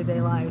live their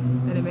everyday life,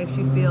 and it makes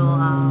you feel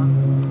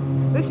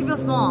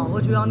small,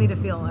 which we all need to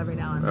feel every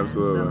now and then.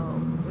 Absolutely.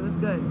 So it was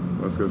good.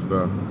 That's good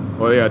stuff.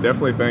 Well, yeah,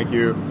 definitely thank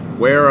you.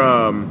 Where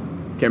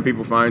can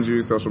people find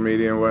you, social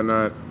media and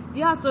whatnot?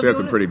 Yeah, so she has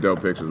some pretty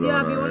dope pictures.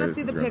 Yeah, if you want to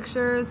see the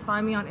pictures,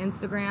 find me on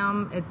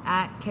Instagram. It's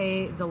at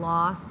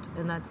 @KDeLost,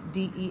 and that's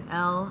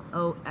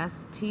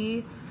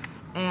DELOST.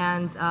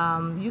 And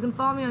you can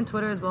follow me on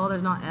Twitter as well.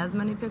 There's not as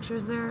many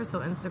pictures there,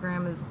 so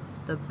Instagram is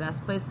the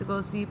best place to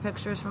go see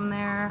pictures from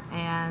there.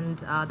 And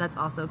that's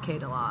also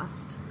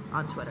KDeLost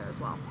on Twitter as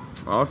well.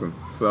 Awesome.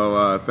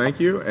 So thank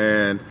you,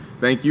 and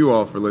thank you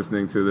all for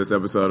listening to this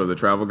episode of The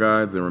Travel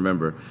Guides. And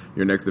remember,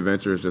 your next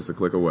adventure is just a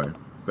click away.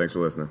 Thanks for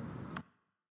listening.